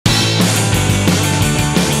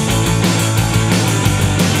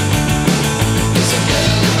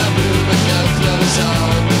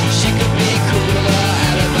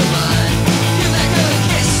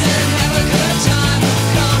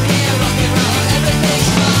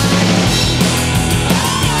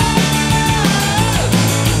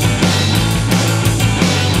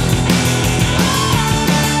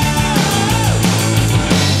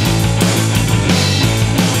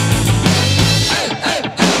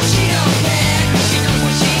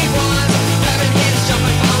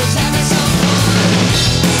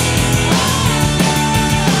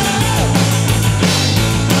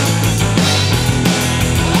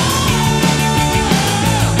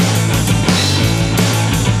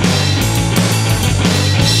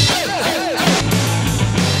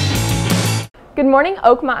Good morning,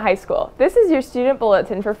 Oakmont High School. This is your student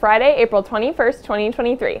bulletin for Friday, April 21st,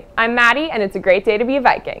 2023. I'm Maddie, and it's a great day to be a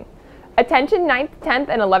Viking. Attention 9th, 10th,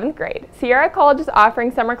 and 11th grade. Sierra College is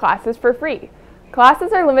offering summer classes for free.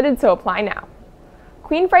 Classes are limited, so apply now.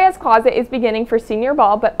 Queen Freya's Closet is beginning for senior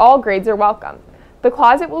ball, but all grades are welcome. The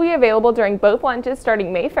closet will be available during both lunches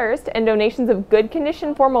starting May 1st, and donations of good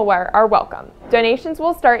condition formal wear are welcome. Donations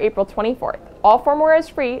will start April 24th. All formal wear is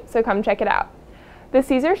free, so come check it out. The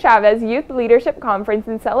Cesar Chavez Youth Leadership Conference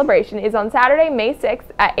and Celebration is on Saturday, May 6th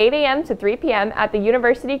at 8 a.m. to 3 p.m. at the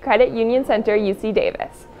University Credit Union Center, UC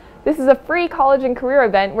Davis. This is a free college and career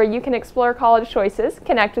event where you can explore college choices,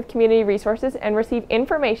 connect with community resources, and receive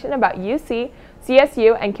information about UC,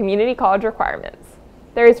 CSU, and community college requirements.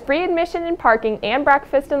 There is free admission and parking, and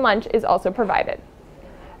breakfast and lunch is also provided.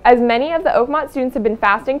 As many of the Oakmont students have been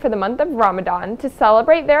fasting for the month of Ramadan, to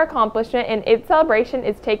celebrate their accomplishment, an Eid celebration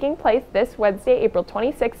is taking place this Wednesday, April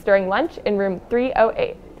 26th during lunch in room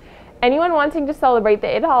 308. Anyone wanting to celebrate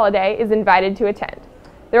the Eid holiday is invited to attend.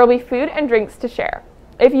 There will be food and drinks to share.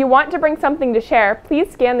 If you want to bring something to share,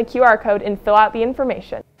 please scan the QR code and fill out the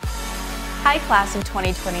information. Hi class of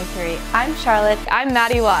 2023, I'm Charlotte. I'm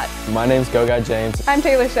Maddie Lott. My name's Go Guy James. I'm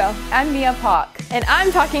Taylor Shell. I'm Mia Pock. And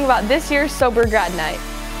I'm talking about this year's Sober Grad Night.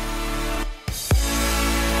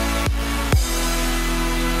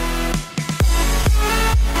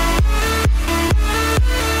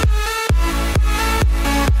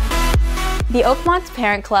 The Oakmont's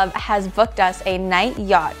Parent Club has booked us a night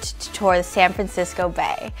yacht to tour the San Francisco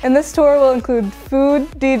Bay. And this tour will include food,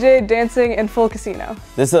 DJ, dancing, and full casino.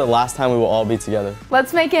 This is the last time we will all be together.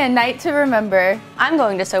 Let's make it a night to remember. I'm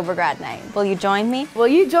going to Sober Grad Night. Will you join me? Will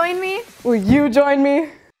you join me? Will you join me?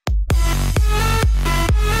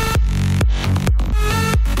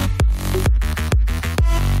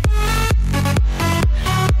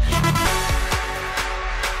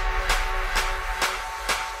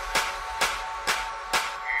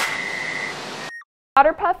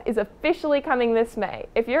 Powder Puff is officially coming this May.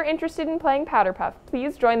 If you're interested in playing Powder Puff,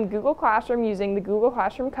 please join the Google Classroom using the Google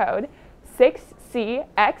Classroom code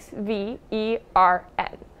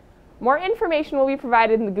 6CXVERN. More information will be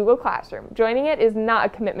provided in the Google Classroom. Joining it is not a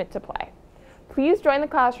commitment to play. Please join the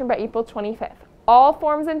classroom by April 25th. All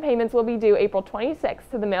forms and payments will be due April 26th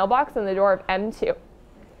to the mailbox on the door of M2.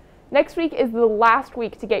 Next week is the last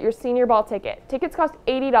week to get your senior ball ticket. Tickets cost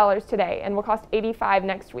 $80 today and will cost $85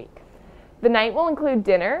 next week. The night will include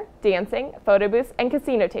dinner, dancing, photo booths, and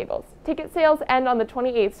casino tables. Ticket sales end on the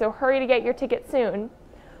 28th, so hurry to get your ticket soon.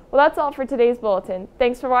 Well, that's all for today's bulletin.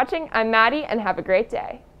 Thanks for watching. I'm Maddie, and have a great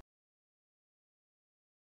day.